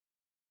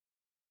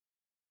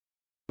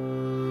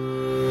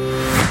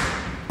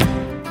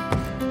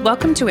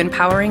Welcome to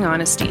Empowering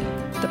Honesty,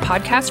 the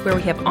podcast where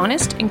we have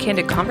honest and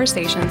candid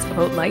conversations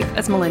about life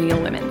as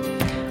millennial women.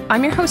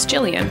 I'm your host,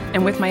 Jillian,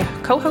 and with my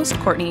co-host,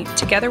 Courtney,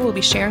 together we'll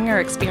be sharing our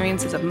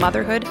experiences of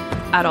motherhood,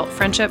 adult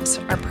friendships,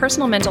 our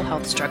personal mental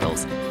health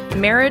struggles,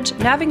 marriage,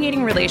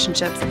 navigating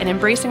relationships, and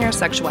embracing our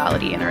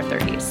sexuality in our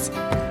 30s.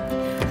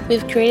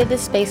 We've created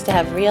this space to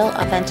have real,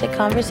 authentic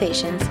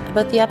conversations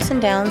about the ups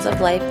and downs of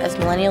life as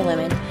millennial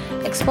women,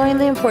 exploring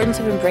the importance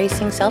of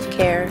embracing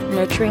self-care,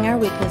 nurturing our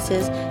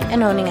weaknesses,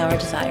 and owning our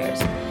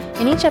desires.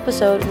 In each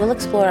episode, we'll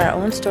explore our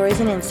own stories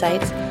and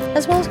insights,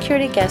 as well as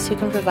curated guests who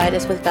can provide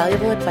us with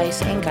valuable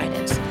advice and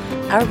guidance.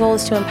 Our goal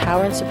is to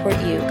empower and support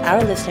you,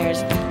 our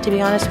listeners, to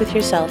be honest with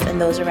yourself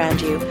and those around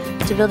you,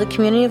 to build a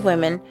community of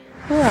women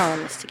who are all in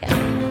this together.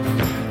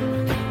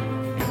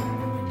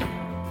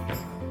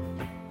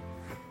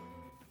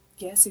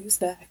 Guess who's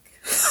back?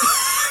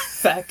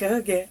 Back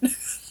again.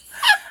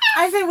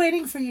 I've been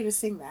waiting for you to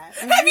sing that.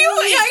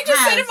 I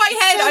just said in my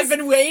head, I've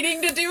been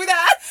waiting to do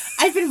that.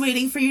 I've been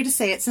waiting for you to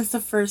say it since the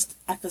first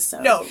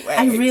episode. No way.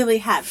 I really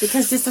have,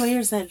 because just the way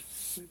you said,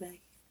 we're back.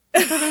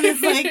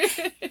 It's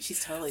like,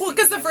 she's totally. Well,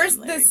 because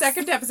the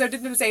second episode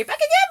didn't say, back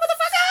again,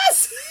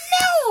 motherfuckers!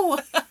 No!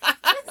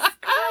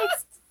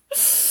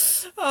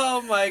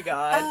 Oh my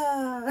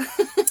god.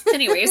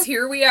 Anyways,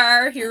 here we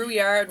are,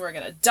 and we're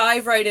gonna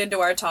dive right into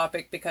our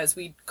topic because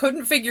we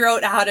couldn't figure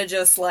out how to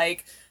just,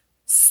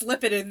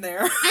 slip it in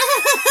there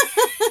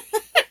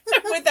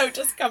without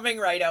just coming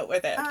right out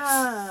with it.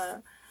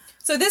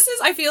 So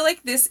I feel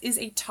like this is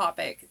a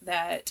topic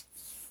that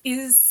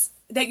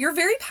you're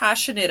very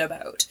passionate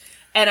about.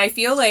 And I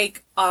feel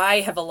like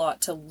I have a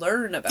lot to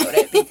learn about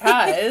it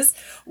because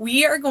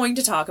we are going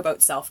to talk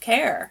about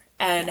self-care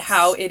and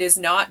how it is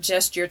not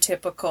just your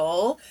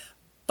typical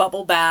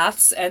bubble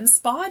baths and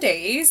spa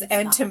days.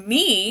 To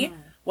me,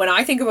 when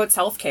I think about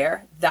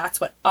self-care, that's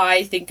what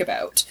I think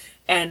about.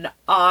 And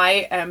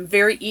I am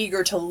very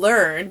eager to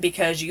learn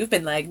because you've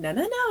been like, no. And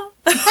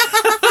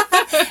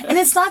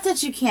it's not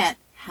that you can't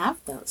have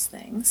those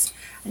things.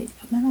 I need to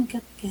put my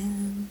makeup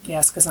again.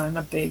 Yes, because I'm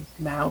a big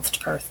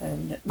mouthed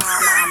person.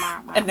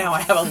 And now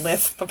I have a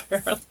lisp,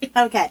 apparently.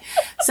 Okay,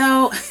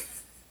 so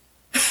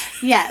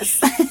yes,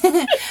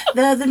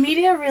 the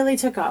media really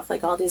took off.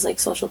 Like all these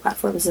social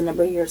platforms a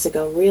number of years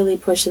ago really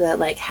pushed that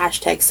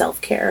hashtag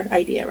self-care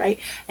idea, right?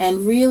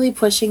 And really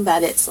pushing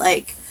that it's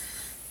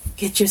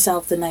get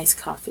yourself the nice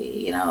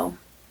coffee,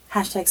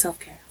 hashtag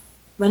self-care.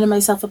 Running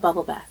myself a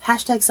bubble bath,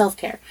 hashtag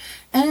self-care.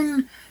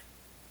 And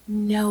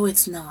no,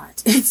 it's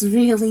not. It's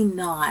really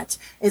not.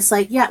 It's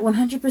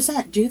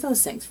 100% do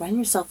those things. Run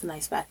yourself a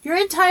nice bath. You're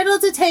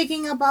entitled to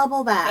taking a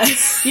bubble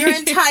bath. You're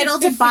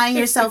entitled to buying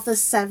yourself the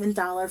 $7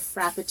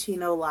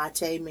 Frappuccino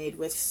latte made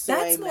with soy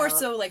milk. That's more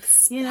so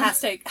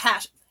hashtag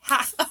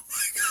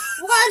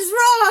What's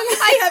wrong?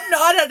 I have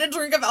not had a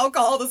drink of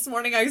alcohol this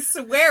morning, I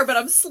swear, but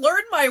I'm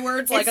slurring my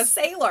words like a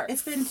sailor.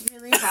 It's been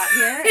really hot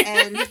here,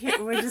 and I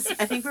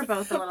think we're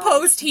both a little...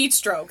 Post-heat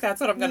stroke, that's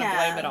what I'm going to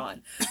blame it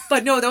on.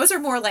 But no, those are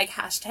more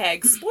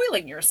hashtag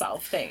spoiling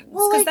yourself things.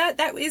 Because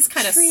that is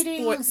kind of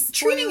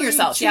treating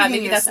yourself. Yeah,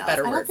 maybe that's a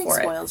better word for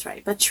it. I don't think spoil's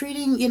right, but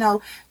treating,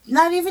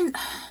 not even,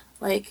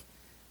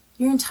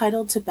 you're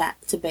entitled to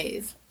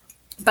bathe.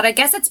 But I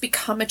guess it's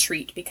become a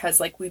treat because,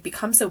 we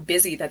become so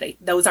busy that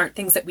those aren't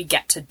things that we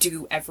get to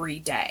do every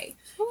day.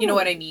 Ooh. You know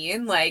what I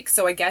mean?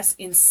 So I guess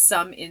in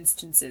some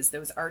instances,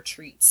 those are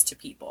treats to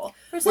people.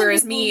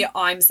 Whereas me,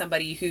 I'm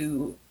somebody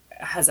who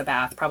has a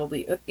bath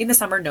probably... In the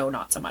summer, no,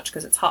 not so much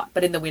because it's hot.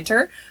 But in the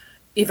winter,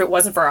 if it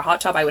wasn't for a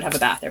hot tub, I would have a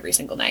bath every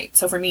single night.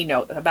 So for me,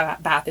 no, a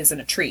bath isn't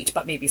a treat,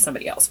 but maybe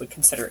somebody else would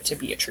consider it to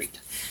be a treat.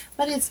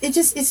 But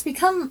it's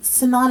become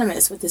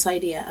synonymous with this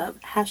idea of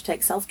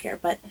hashtag self-care,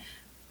 but...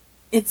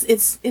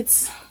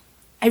 It's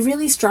I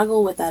really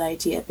struggle with that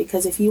idea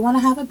because if you want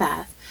to have a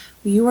bath,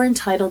 you are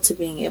entitled to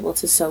being able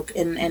to soak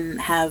and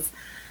have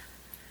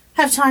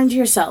time to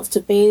yourself,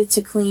 to bathe,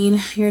 to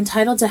clean. You're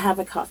entitled to have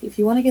a coffee. If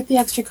you want to get the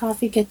extra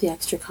coffee, get the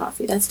extra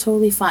coffee. That's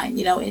totally fine.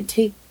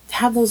 And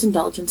have those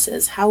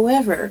indulgences.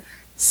 However,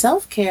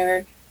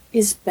 self-care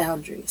is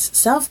boundaries.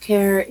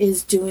 Self-care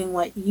is doing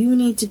what you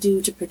need to do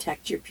to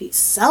protect your peace.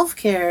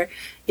 Self-care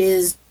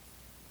is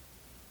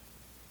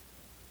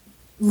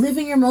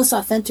living your most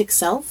authentic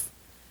self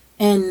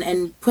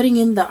and putting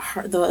in the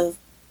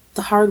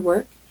hard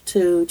work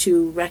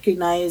to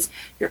recognize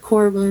your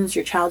core wounds,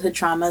 your childhood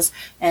traumas,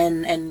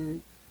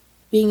 and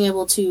being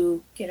able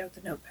to get out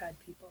the notepad,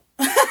 people.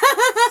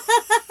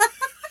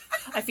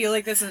 I feel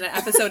like this is an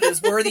episode that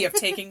is worthy of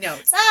taking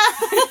notes.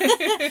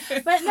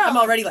 But no, I'm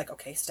already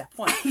okay, step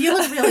one. You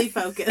look really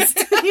focused.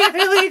 You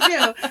really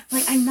do.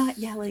 I'm not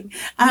yelling.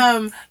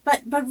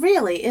 But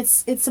really,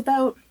 it's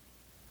about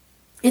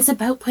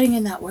putting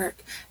in that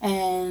work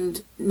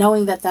and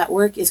knowing that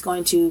work is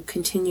going to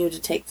continue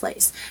to take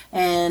place.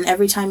 And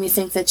every time you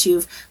think that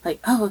you've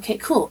oh, okay,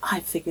 cool,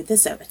 I figured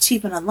this out.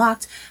 Achievement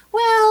unlocked.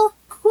 Well,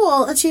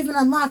 cool, achievement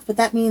unlocked, but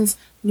that means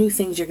new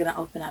things you're going to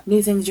open up,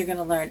 new things you're going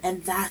to learn.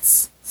 And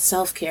that's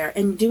self-care.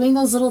 And doing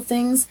those little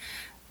things,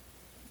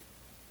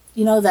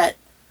 that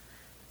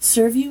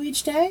serve you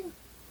each day,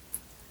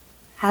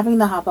 having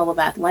the hot bubble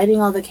bath,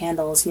 lighting all the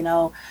candles, you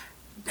know,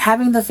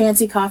 having the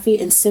fancy coffee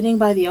and sitting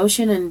by the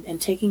ocean and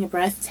taking a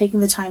breath,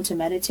 taking the time to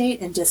meditate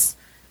and just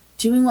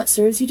doing what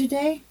serves you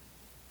today,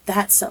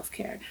 that's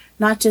self-care.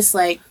 Not just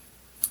like,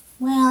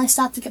 well, I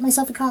stopped to get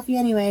myself a coffee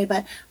anyway,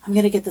 but I'm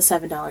going to get the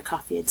 $7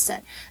 coffee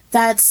instead.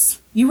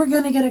 You were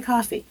going to get a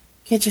coffee.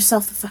 Get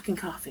yourself the fucking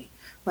coffee.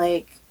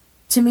 Like,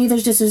 to me,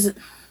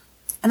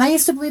 and I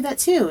used to believe that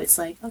too. It's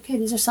like, okay,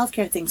 these are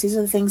self-care things. These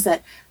are the things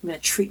that I'm going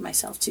to treat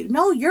myself to.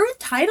 No, you're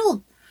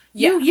entitled.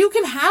 Yeah. You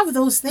can have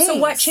those things. So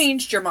what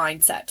changed your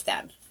mindset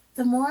then?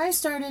 The more I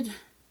started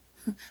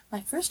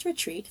my first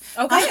retreat.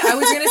 Okay, I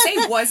was going to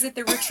say, was it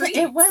the retreat?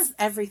 It was.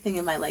 Everything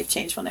in my life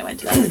changed when I went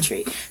to that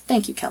retreat.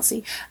 Thank you,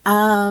 Kelsey.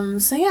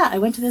 So yeah, I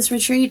went to this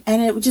retreat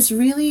and it just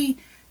really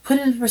put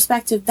it into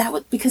perspective.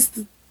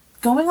 Because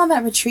going on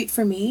that retreat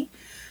for me,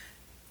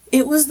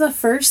 it was the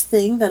first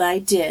thing that I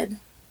did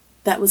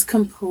that was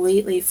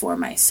completely for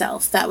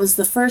myself. That was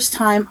the first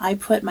time I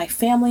put my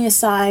family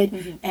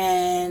aside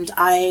and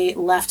I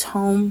left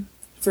home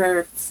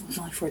for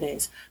only 4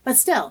 days. But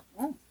still,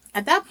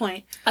 at that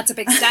point... That's a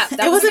big step.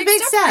 That it was a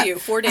big step for you.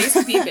 4 days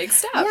would be a big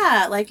step.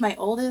 Yeah, like my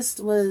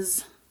oldest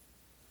was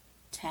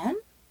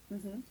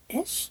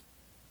 10-ish,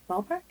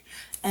 ballpark.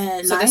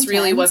 And so this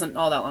really wasn't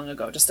all that long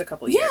ago, just a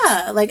couple years.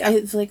 Yeah,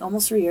 it's like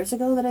almost 3 years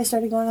ago that I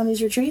started going on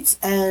these retreats,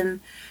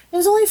 and it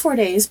was only 4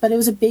 days, but it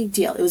was a big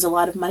deal. It was a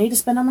lot of money to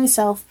spend on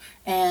myself,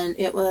 and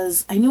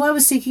I knew I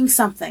was seeking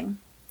something.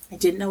 I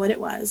didn't know what it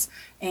was,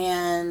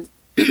 and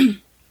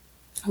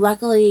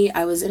luckily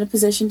I was in a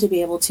position to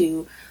be able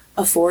to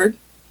afford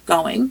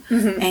going,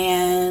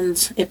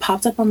 and it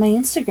popped up on my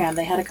Instagram.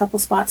 They had a couple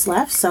spots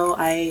left, so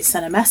I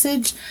sent a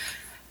message.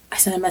 I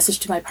sent a message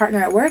to my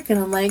partner at work, and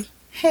I'm like,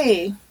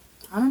 hey,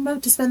 I'm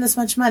about to spend this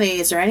much money.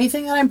 Is there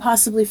anything that I'm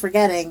possibly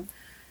forgetting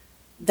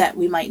that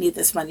we might need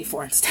this money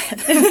for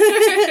instead?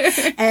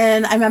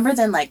 And I remember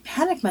then like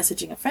panic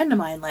messaging a friend of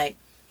mine like,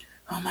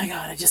 oh my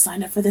God, I just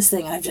signed up for this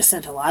thing and I've just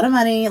sent a lot of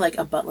money, like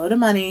a buttload of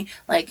money,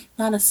 like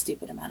not a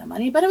stupid amount of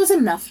money, but it was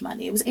enough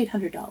money. It was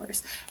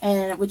 $800,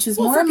 and which is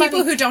more for money.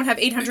 people who don't have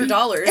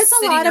 $800 it's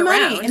a lot of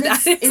money. And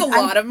that is a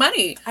lot of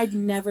money. I'd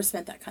never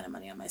spent that kind of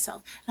money on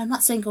myself. And I'm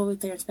not saying go out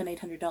there and spend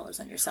 $800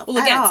 on yourself. Well,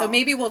 again, so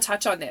maybe we'll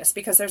touch on this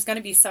because there's going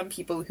to be some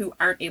people who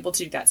aren't able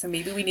to do that. So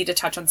maybe we need to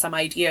touch on some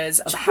ideas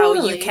of how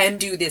you can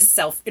do this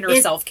inner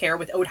self-care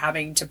without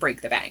having to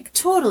break the bank.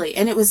 Totally.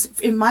 And it was,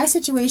 in my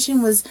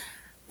situation was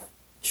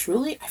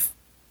truly, I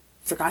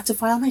forgot to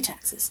file my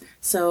taxes.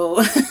 So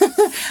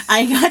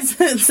I got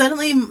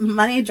suddenly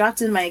money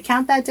dropped in my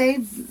account that day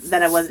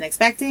that I wasn't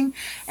expecting,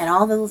 and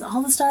all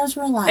the stars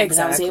were aligned.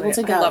 Exactly. I was able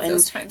to go. I love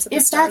those times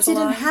if that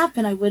didn't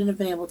happen, I wouldn't have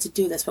been able to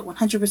do this. But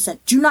 100%,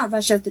 do not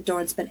rush out the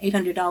door and spend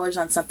 $800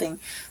 on something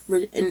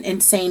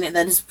insane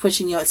that is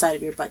pushing you outside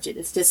of your budget.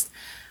 It's just,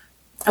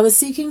 I was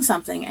seeking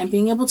something, and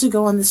being able to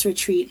go on this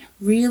retreat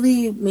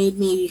really made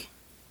me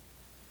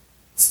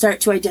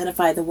start to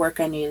identify the work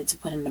I needed to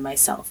put into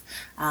myself.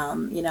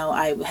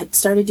 I had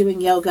started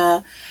doing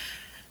yoga,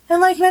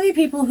 and like many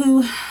people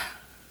who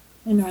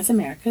in North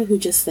America who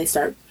they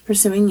start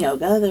pursuing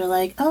yoga, they're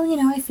like,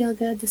 oh, I feel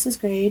good, this is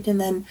great. And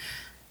then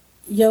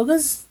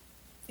it's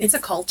a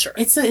culture.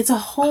 It's a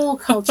whole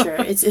culture.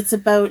 it's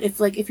about, if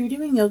you're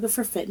doing yoga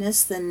for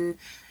fitness, then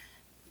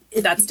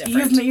that's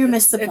different. You've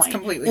missed the point. It's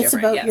completely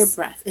different. It's about your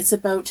breath.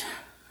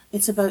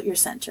 It's about your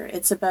center.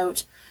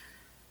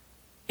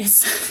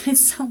 It's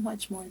so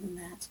much more than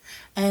that.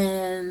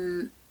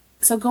 And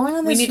so going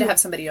on this... We need to have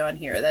somebody on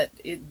here that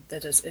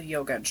is a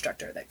yoga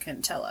instructor that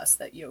can tell us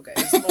that yoga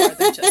is more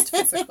than just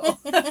physical.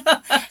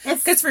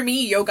 Because for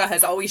me, yoga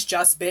has always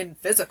just been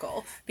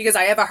physical. Because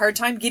I have a hard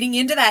time getting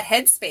into that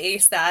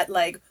headspace that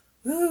like,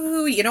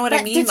 ooh, you know what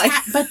I mean?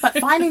 But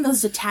finding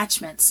those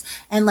detachments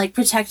and like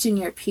protecting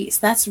your peace,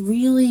 that's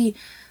really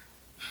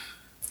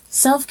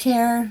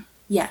self-care.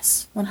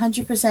 Yes,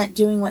 100%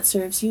 doing what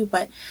serves you,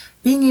 but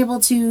being able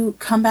to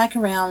come back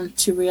around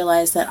to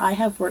realize that I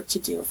have work to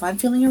do. If I'm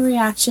feeling a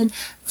reaction,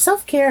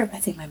 self-care, I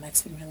think my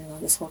mic's been really low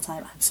this whole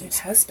time. I'm so sorry. It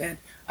has been.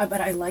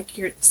 But I like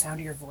the sound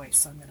of your voice,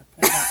 so I'm going to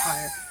put it up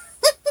higher.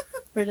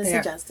 We're just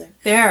adjusting.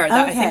 There. Okay.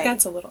 I think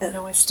that's a little...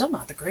 No, it's still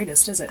not the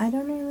greatest, is it? I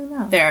don't really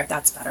know. There,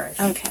 that's better, I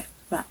think. Okay,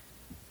 well.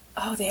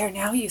 Oh, there.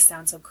 Now you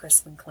sound so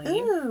crisp and clean.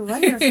 Ooh,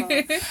 wonderful.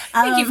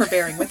 Thank you for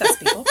bearing with us,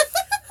 people.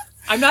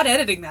 I'm not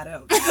editing that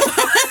out.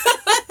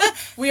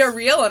 We are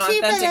real and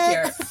authentic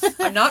here.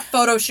 I'm not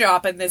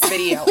photoshopping this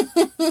video.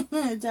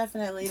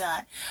 Definitely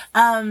not.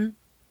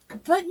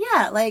 But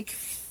yeah, like,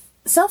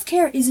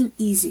 self-care isn't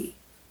easy.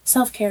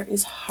 Self-care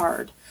is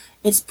hard.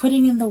 It's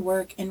putting in the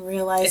work and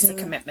realizing... It's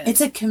a commitment.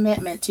 It's a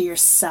commitment to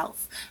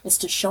yourself. It's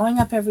to showing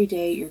up every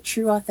day, your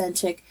true,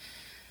 authentic,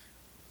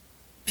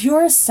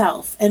 pure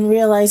self, and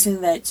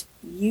realizing that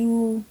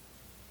you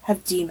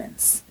have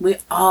demons. We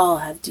all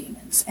have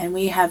demons, and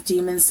we have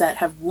demons that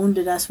have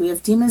wounded us. We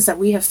have demons that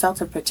we have felt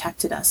have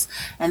protected us,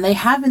 and they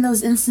have in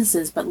those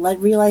instances, but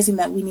realizing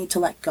that we need to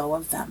let go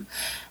of them.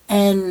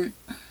 And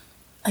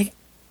like,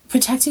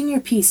 protecting your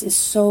peace is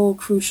so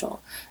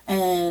crucial,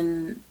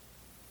 and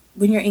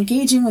when you're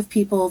engaging with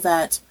people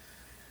that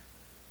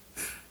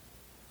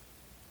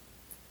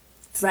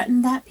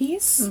threaten that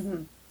piece,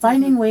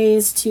 finding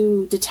ways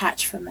to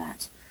detach from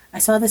that. I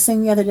saw this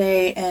thing the other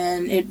day,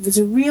 and it was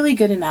a really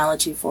good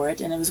analogy for it,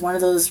 and it was one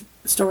of those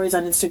stories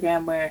on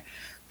Instagram where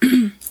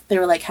they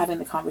were like having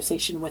the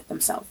conversation with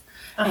themselves.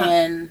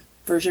 And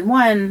version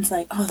 1 is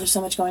like, oh, there's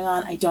so much going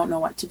on, I don't know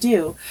what to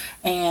do.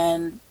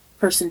 And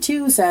person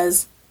 2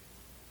 says,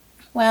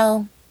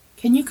 well,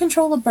 can you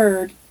control a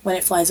bird when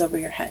it flies over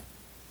your head?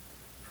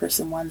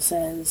 Person 1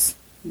 says,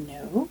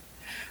 no.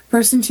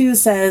 Person 2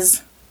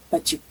 says,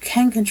 but you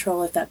can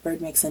control if that bird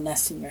makes a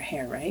nest in your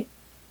hair, right?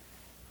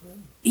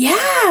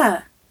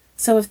 Yeah!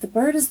 So if the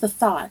bird is the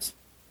thought,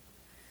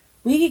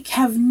 we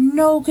have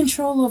no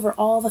control over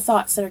all the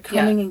thoughts that are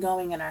coming and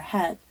going in our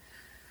head.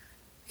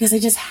 Because they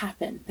just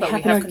happen. They but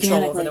happen we have organically.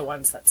 control over the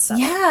ones that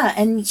settle. Yeah,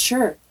 and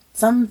sure,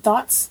 some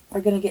thoughts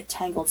are going to get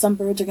tangled. Some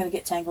birds are going to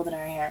get tangled in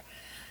our hair.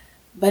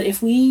 But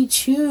if we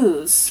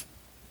choose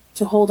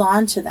to hold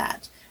on to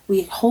that,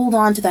 we hold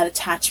on to that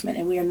attachment,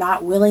 and we are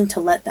not willing to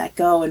let that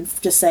go and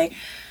just say,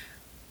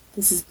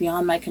 this is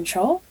beyond my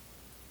control,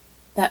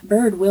 that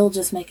bird will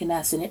just make a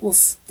nest and it will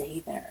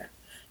stay there.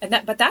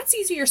 But that's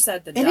easier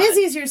said than done. It is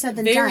easier said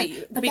than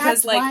done. But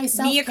because that's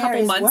why me a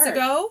couple months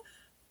ago,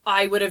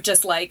 I would have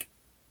just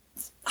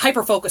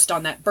hyper focused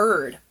on that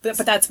bird. But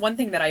that's one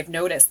thing that I've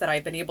noticed that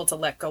I've been able to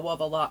let go of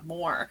a lot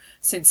more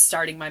since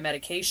starting my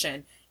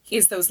medication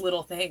is those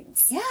little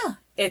things. Yeah.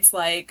 It's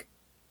like,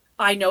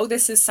 I know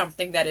this is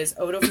something that is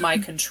out of my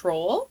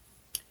control,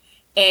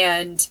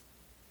 and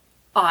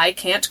I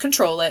can't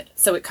control it,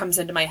 so it comes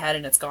into my head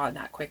and it's gone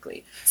that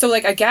quickly. So,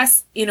 I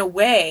guess, in a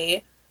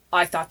way,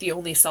 I thought the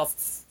only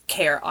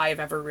self-care I've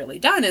ever really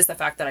done is the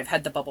fact that I've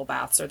had the bubble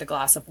baths or the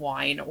glass of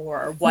wine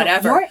or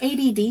whatever. No,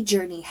 your ADD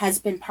journey has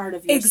been part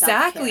of your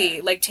Exactly.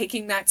 self-care.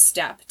 Taking that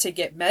step to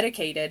get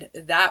medicated,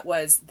 that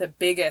was the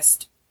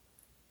biggest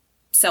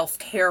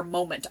self-care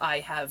moment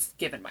I have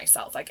given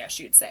myself, I guess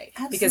you'd say.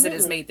 Absolutely. Because it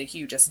has made the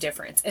hugest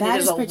difference. And that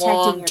it is a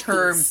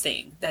long-term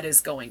thing that is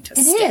going to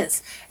stick. It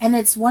is. And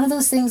it's one of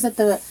those things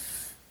that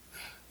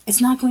it's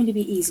not going to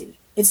be easy.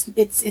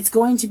 It's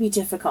going to be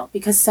difficult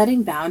because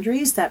setting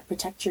boundaries that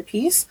protect your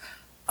peace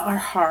are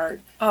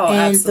hard. Oh,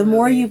 and absolutely. the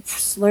more you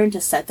learn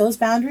to set those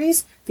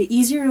boundaries, the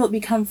easier it will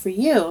become for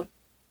you.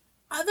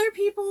 Other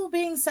people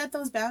being set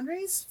those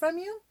boundaries from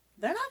you,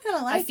 they're not going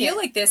to like it. I feel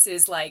like this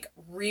is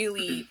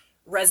really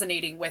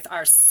resonating with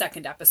our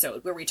second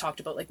episode where we talked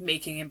about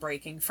making and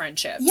breaking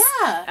friendships.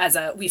 Yeah. As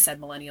we said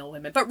millennial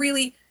women, but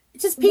really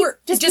just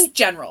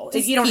general.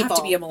 just you don't have to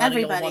people, be a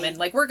millennial everybody.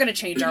 woman. We're going to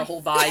change our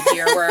whole vibe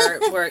here.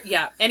 We're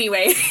yeah.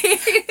 Anyway,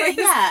 But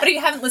yeah. But if you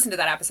haven't listened to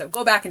that episode,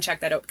 go back and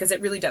check that out because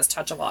it really does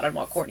touch a lot on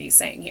what Courtney's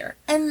saying here.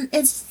 And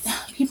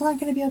people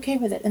aren't going to be okay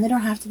with it, and they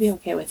don't have to be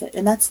okay with it,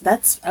 and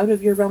that's out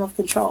of your realm of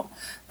control.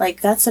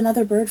 That's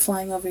another bird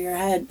flying over your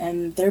head,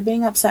 and they're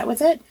being upset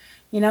with it.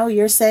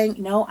 You're saying,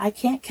 no, I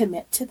can't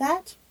commit to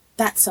that.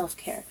 That's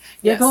self-care.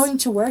 You're going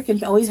to work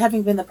and always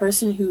having been the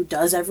person who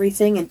does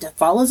everything and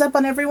follows up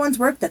on everyone's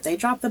work that they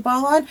drop the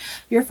ball on.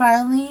 You're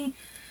finally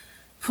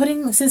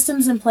putting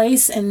systems in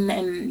place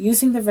and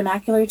using the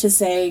vernacular to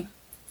say,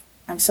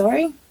 I'm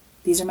sorry,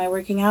 these are my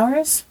working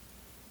hours.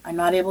 I'm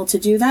not able to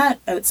do that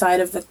outside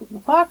of the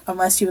clock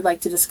unless you would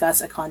like to discuss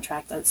a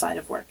contract outside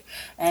of work.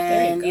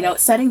 And,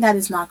 setting that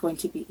is not going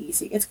to be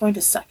easy. It's going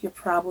to suck. You're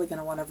probably going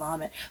to want to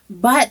vomit.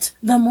 But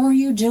the more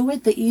you do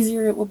it, the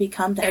easier it will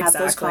become to have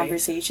those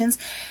conversations.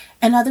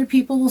 And other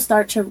people will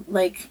start to,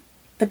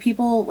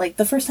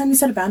 the first time you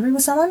set a boundary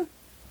with someone,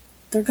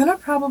 they're going to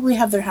probably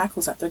have their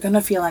hackles up. They're going to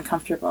feel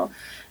uncomfortable.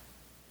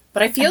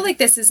 But I feel like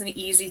this is an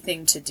easy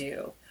thing to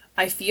do.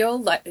 I feel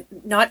like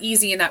not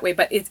easy in that way,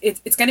 but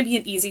it's going to be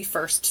an easy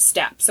first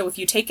step. So if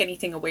you take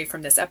anything away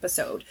from this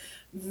episode,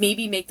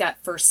 maybe make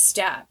that first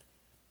step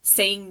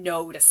saying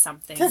no to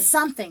something.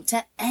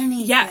 To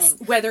anything. Yes,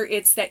 whether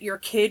it's that your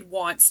kid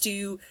wants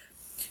to,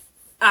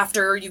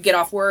 after you get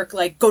off work,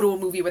 go to a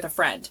movie with a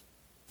friend.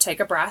 Take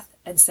a breath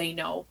and say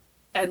no.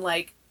 And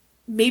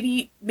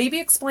maybe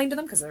explain to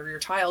them because they're your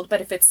child,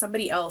 but if it's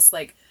somebody else,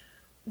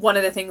 one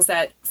of the things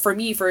that, for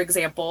me, for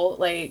example,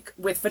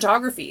 with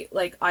photography,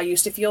 I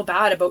used to feel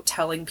bad about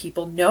telling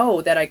people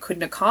no, that I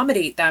couldn't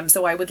accommodate them.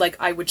 So I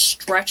would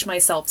stretch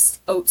myself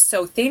out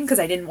so thin because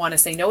I didn't want to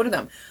say no to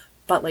them.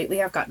 But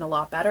lately I've gotten a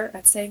lot better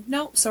at saying,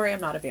 no, sorry,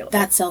 I'm not available.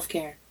 That's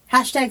self-care.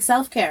 Hashtag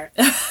self-care.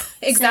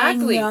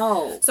 Exactly. Saying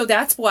no. So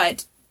that's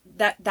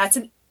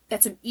an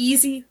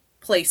easy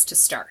place to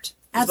start,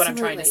 is what I'm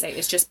trying to say.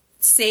 Is just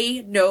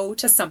say no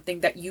to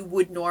something that you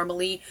would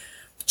normally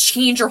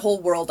change your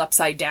whole world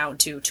upside down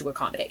to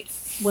accommodate.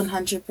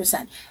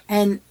 100%.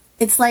 And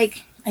it's I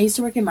used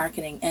to work in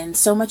marketing, and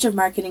so much of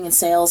marketing and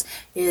sales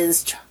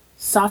is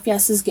soft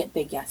yeses get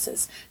big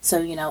yeses.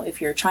 So,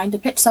 if you're trying to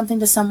pitch something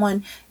to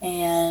someone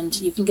and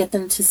you can get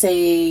them to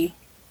say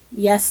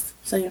yes,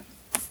 so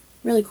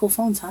really cool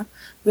phones, huh?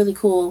 Really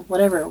cool,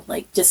 whatever.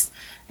 Just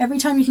every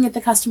time you can get the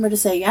customer to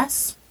say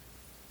yes,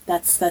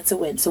 that's a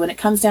win. So when it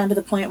comes down to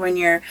the point when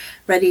you're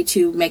ready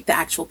to make the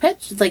actual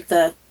pitch,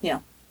 the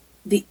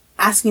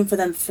asking for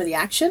them for the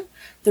action,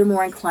 they're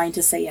more inclined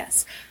to say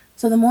yes.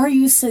 So the more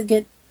you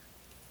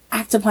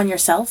act upon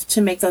yourself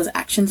to make those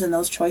actions and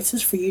those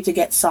choices for you to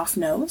get soft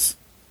no's,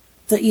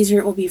 the easier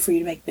it will be for you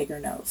to make bigger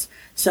no's.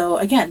 So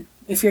again,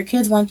 if your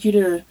kids want you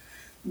to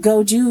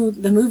go do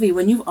the movie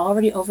when you've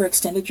already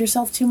overextended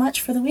yourself too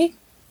much for the week,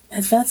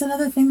 if that's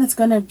another thing that's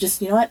going to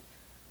just, you know what,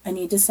 I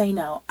need to say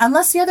no.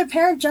 Unless the other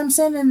parent jumps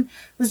in and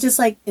was just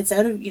like, it's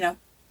out of,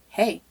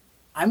 hey,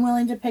 I'm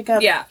willing to pick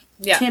up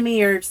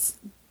Timmy or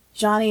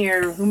Johnny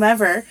or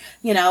whomever,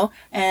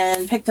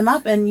 and pick them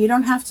up, and you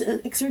don't have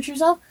to exert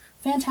yourself.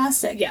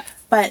 Fantastic. Yeah.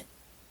 But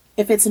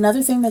if it's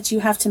another thing that you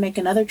have to make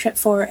another trip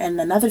for and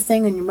another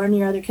thing and you're running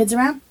your other kids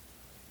around,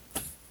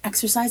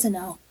 exercise a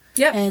no.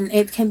 Yeah. And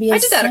it can be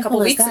as I did that a couple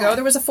simple as weeks that. ago.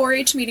 There was a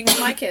 4-H meeting with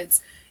my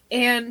kids.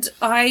 And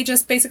I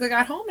just basically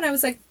got home and I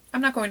was like,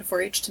 I'm not going to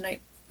 4-H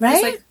tonight. Right? I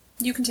was like,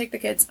 you can take the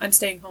kids. I'm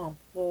staying home.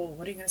 Well,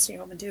 what are you going to stay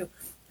home and do?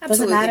 Doesn't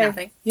Absolutely matter.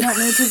 nothing. You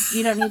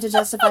don't need to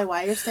justify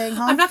why you're staying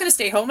home. I'm not going to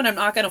stay home, and I'm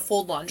not going to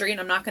fold laundry,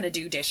 and I'm not going to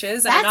do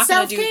dishes. And That's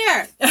I'm not going to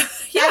self-care.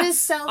 That is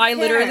self-care. I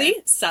literally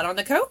sat on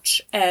the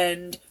couch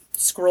and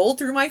scrolled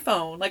through my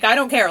phone. Like, I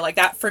don't care. Like,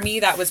 that, for me,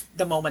 that was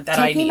the moment that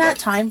I needed. Taking that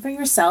time for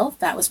yourself,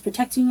 that was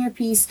protecting your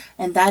peace,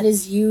 and that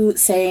is you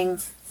saying,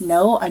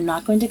 no, I'm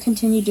not going to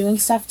continue doing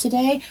stuff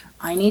today.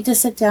 I need to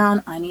sit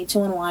down. I need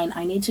to unwind.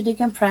 I need to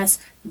decompress.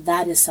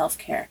 That is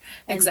self-care.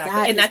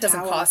 Exactly. And that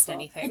doesn't cost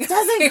anything. It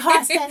doesn't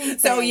cost anything.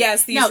 So,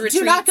 yes, these retreats.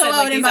 Do not go and,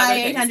 out and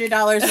buy these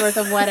 $800 worth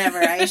of whatever,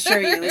 I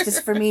assure you. It's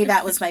just, for me,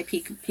 that was my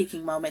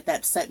peaking moment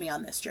that set me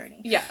on this journey.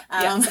 Yeah.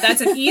 So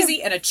that's an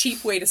easy and a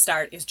cheap way to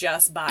start, is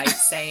just by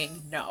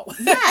saying no.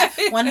 Yeah,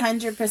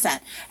 100%.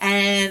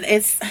 And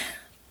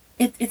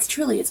it's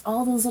truly, it's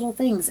all those little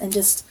things, and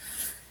just...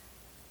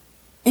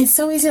 It's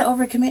so easy to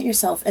overcommit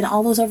yourself, and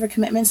all those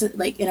overcommitments,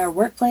 like in our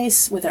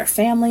workplace, with our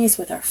families,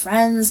 with our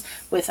friends,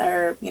 with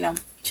our,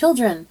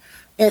 children.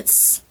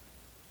 There's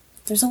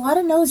a lot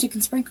of no's you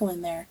can sprinkle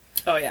in there.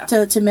 Oh, yeah.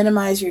 To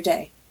minimize your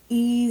day.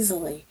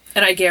 Easily.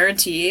 And I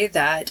guarantee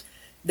that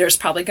there's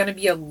probably going to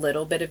be a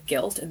little bit of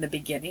guilt in the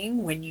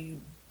beginning when you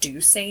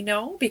do say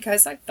no,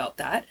 because I felt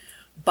that.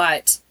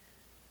 But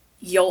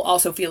you'll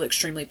also feel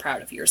extremely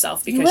proud of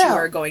yourself, because you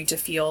are going to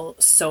feel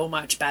so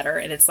much better,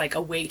 and it's like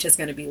a weight is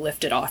going to be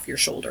lifted off your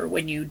shoulder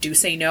when you do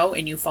say no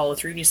and you follow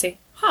through and you say,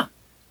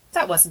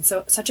 that wasn't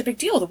such a big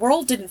deal. The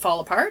world didn't fall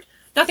apart.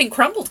 Nothing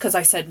crumbled because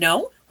I said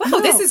no. Wow,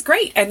 this is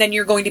great. And then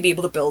you're going to be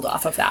able to build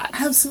off of that.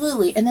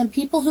 Absolutely. And then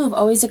people who have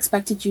always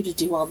expected you to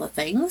do all the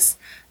things,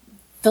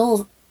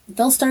 they'll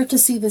start to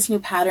see this new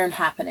pattern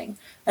happening.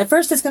 At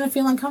first, it's going to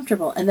feel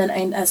uncomfortable. And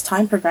then as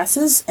time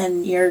progresses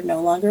and you're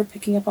no longer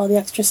picking up all the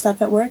extra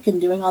stuff at work and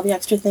doing all the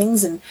extra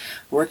things and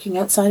working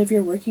outside of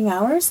your working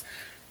hours,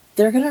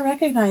 they're going to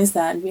recognize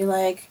that and be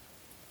like,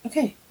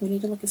 okay, we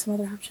need to look at some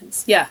other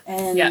options. Yeah.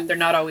 And they're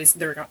not always,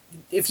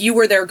 if you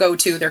were their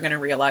go-to, they're going to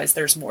realize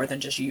there's more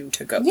than just you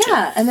to go to.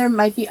 Yeah. And there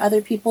might be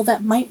other people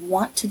that might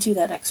want to do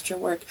that extra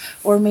work,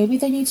 or maybe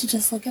they need to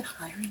just look at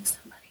hiring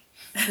somebody.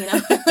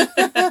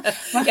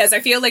 Yes,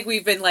 I feel like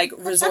we've been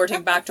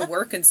resorting back to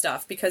work and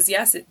stuff, because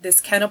yes,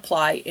 this can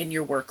apply in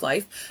your work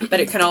life, but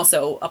it can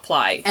also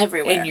apply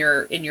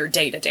everywhere in your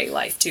day-to-day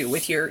life too,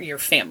 with your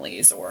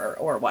families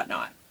or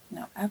whatnot.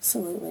 No,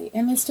 absolutely.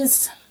 And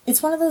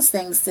it's one of those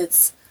things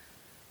that's,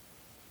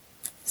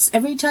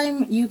 every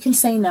time you can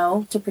say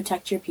no to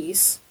protect your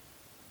peace,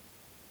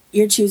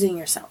 you're choosing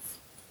yourself.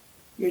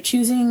 You're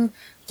choosing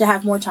to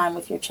have more time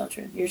with your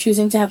children. You're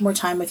choosing to have more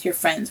time with your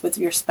friends, with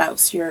your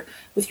spouse,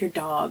 with your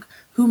dog,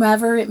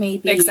 whomever it may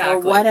be, or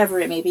whatever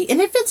it may be.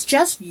 And if it's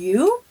just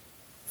you,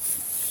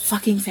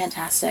 fucking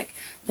fantastic.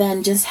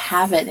 Then just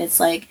have it. It's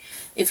like,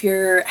 if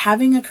you're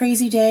having a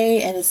crazy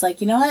day and it's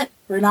like, you know what?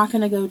 We're not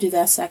going to go do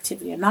this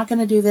activity. I'm not going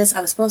to do this.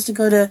 I was supposed to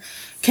go to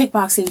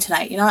kickboxing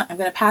tonight. You know what? I'm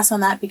going to pass on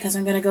that because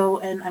I'm going to go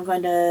and I'm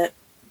going to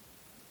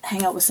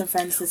hang out with some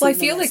friends this evening. I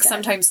feel like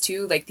sometimes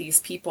too, these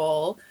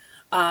people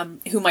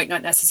who might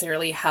not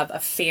necessarily have a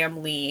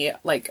family,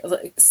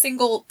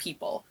 single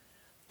people,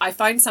 I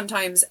find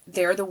sometimes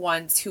they're the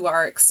ones who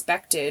are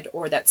expected,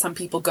 or that some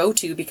people go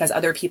to because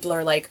other people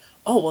are like,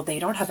 oh, well, they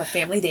don't have a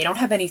family. They don't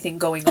have anything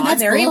going on.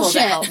 They're able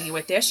to help me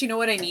with this. You know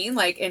what I mean?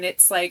 And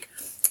it's like,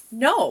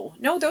 no,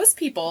 those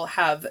people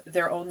have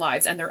their own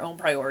lives and their own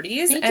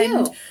priorities. They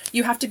and do.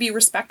 You have to be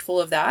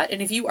respectful of that.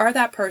 And if you are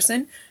that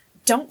person,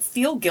 don't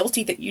feel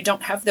guilty that you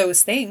don't have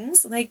those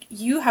things.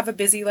 You have a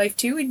busy life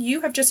too, and you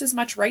have just as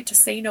much right to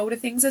say no to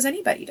things as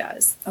anybody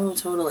does. Oh,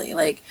 totally.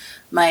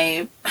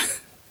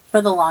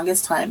 For the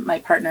longest time, my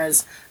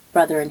partner's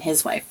brother and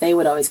his wife, they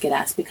would always get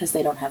asked because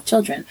they don't have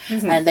children.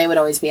 Mm-hmm. And they would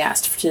always be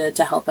asked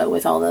to help out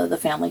with all the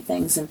family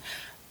things. And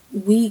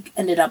we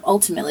ended up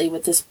ultimately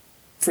with this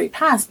free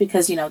pass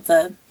because,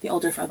 the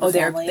older from the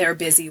family. They're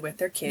busy with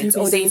their kids.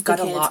 They've got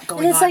a lot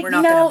going on. Like, we're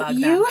not going to bug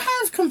them. You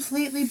have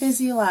completely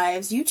busy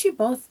lives. You two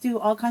both do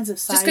all kinds of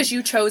side... Just because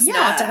you chose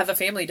not to have a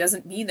family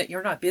doesn't mean that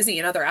you're not busy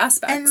in other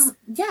aspects.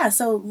 And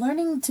so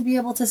learning to be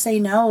able to say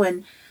no,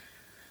 and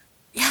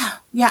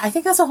yeah, I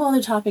think that's a whole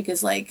other topic,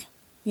 is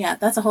Yeah,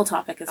 that's a whole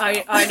topic as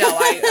well. I know.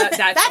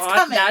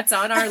 That's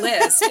on our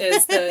list,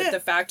 is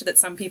the fact that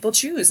some people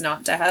choose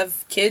not to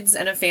have kids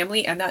and a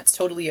family, and that's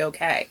totally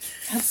okay.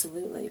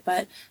 Absolutely.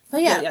 But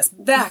yeah. Yes,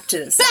 back to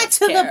this. Back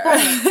to the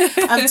point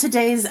of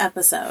today's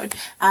episode.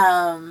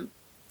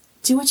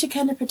 Do what you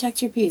can to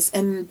protect your peace.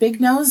 And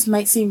big no's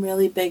might seem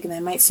really big, and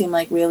they might seem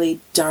like really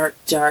dark,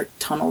 dark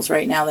tunnels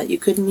right now that you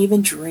couldn't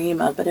even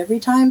dream of. But every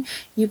time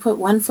you put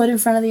one foot in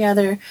front of the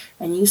other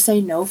and you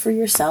say no for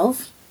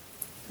yourself,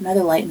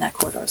 another light in that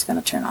corridor is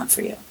going to turn on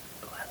for you.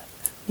 Oh, I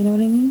like that. You know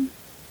what I mean?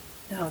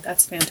 No,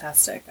 that's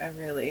fantastic. I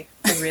really,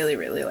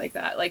 really like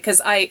that. Like,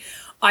 because I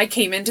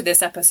came into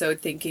this episode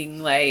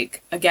thinking,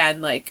 like,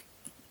 again, like,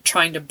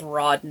 trying to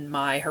broaden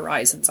my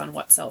horizons on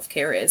what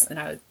self-care is.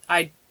 And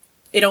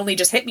it only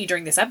just hit me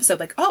during this episode,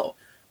 like, oh,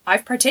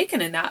 I've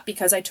partaken in that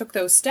because I took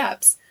those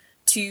steps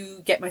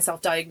to get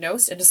myself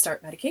diagnosed and to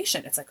start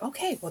medication. It's like,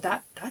 okay, well,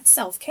 that's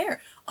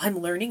self-care. I'm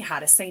learning how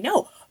to say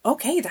no.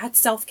 Okay, that's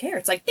self-care.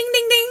 It's like, ding,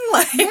 ding, ding.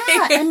 Like,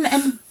 yeah,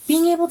 and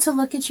being able to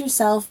look at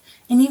yourself,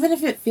 and even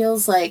if it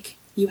feels like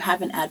you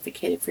haven't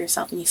advocated for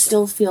yourself and you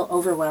still feel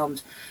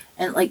overwhelmed.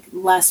 And like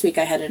last week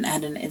I had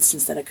an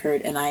instance that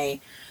occurred, and I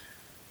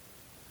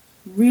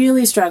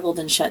really struggled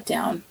and shut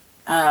down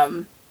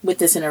with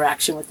this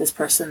interaction with this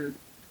person.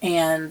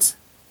 And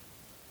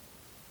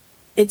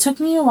it took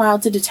me a while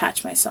to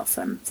detach myself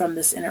from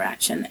this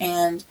interaction.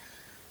 And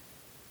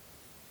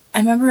I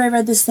remember I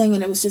read this thing,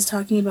 and it was just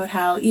talking about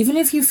how even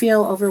if you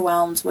feel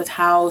overwhelmed with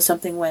how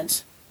something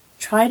went,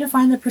 try to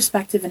find the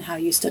perspective in how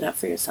you stood up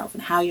for yourself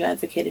and how you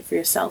advocated for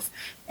yourself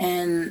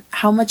and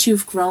how much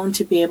you've grown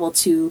to be able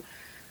to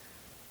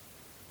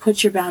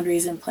put your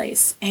boundaries in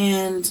place.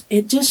 And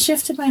it just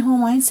shifted my whole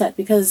mindset,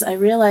 because I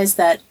realized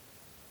that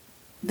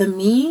the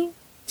me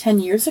 10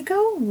 years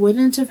ago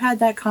wouldn't have had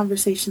that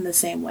conversation the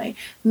same way.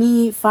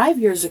 Me 5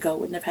 years ago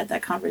wouldn't have had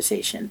that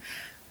conversation.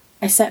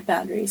 I set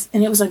boundaries,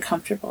 and it was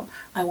uncomfortable.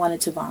 I wanted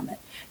to vomit,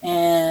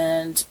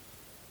 and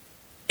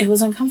it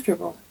was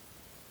uncomfortable,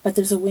 but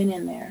there's a win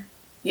in there.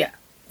 Yeah.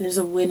 There's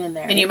a win in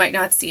there. And you might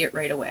not see it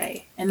right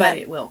away, but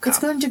it will come. It's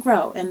going to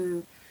grow,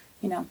 and,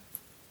 yeah.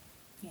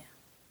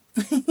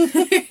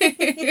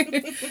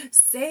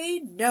 Say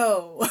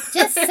no.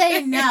 Just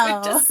say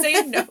no. Just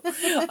say no.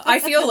 I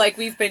feel like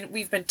we've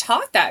been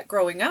taught that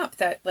growing up,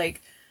 that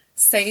like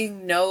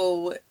saying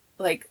no,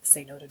 like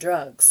say no to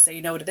drugs,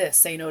 say no to this,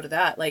 say no to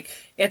that. Like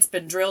it's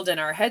been drilled in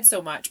our head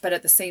so much, but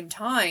at the same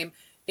time,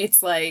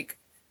 it's like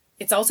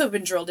it's also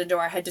been drilled into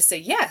our head to say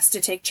yes, to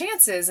take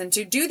chances and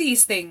to do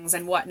these things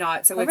and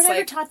whatnot. So it's we're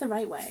never taught the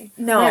right way.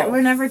 No.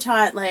 We're never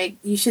taught like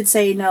you should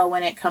say no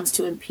when it comes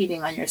to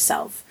impeding on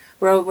yourself.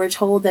 We're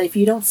told that if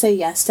you don't say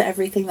yes to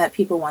everything that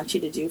people want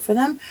you to do for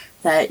them,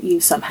 that you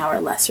somehow are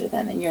lesser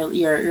than, and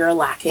you're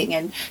lacking,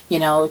 and you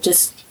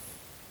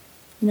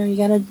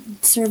gotta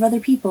serve other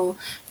people,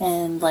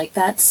 and like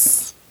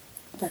that's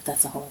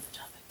a whole other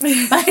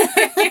topic.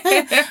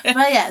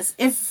 But yes,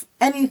 if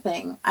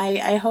anything,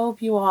 I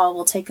hope you all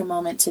will take a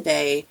moment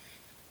today,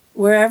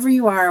 wherever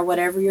you are,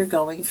 whatever you're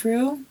going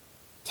through,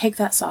 take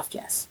that soft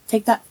yes.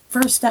 Take that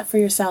first step for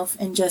yourself,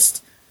 and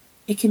just,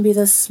 it can be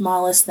the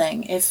smallest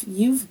thing. If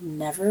you've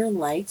never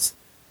liked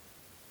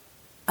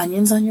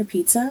onions on your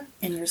pizza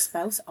and your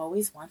spouse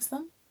always wants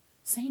them,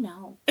 say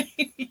no.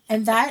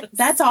 And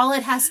that's all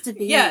it has to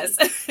be. Yes.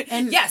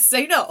 And yes,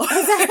 say no.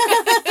 You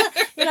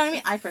know what I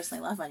mean? I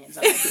personally love onions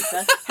on my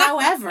pizza.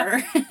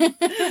 However,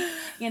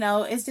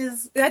 it's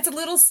just... That's a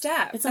little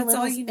step. That's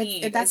all you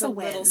need. That's a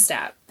win. Little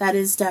step. That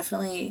is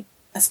definitely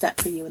a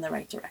step for you in the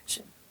right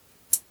direction.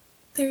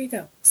 There you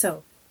go.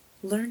 So,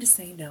 learn to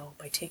say no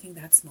by taking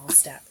that small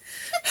step.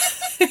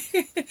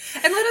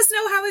 And let us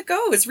know how it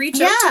goes.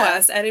 Reach out to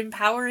us at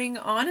Empowering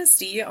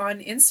Honesty on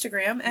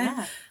Instagram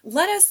and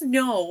let us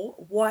know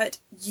what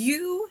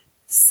you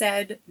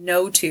said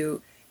no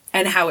to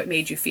and how it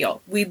made you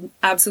feel. We'd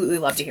absolutely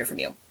love to hear from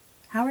you.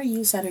 How are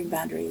you setting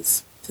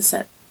boundaries to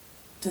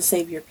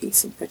save your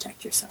peace and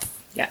protect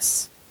yourself?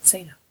 Yes.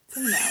 Say no.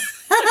 Say no.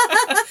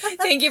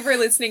 Thank you for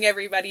listening,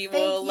 everybody.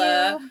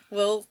 We'll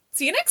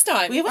see you next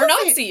time. We will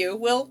not see you.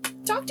 We'll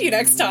talk to you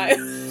next time.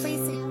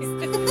 Please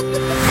see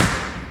us.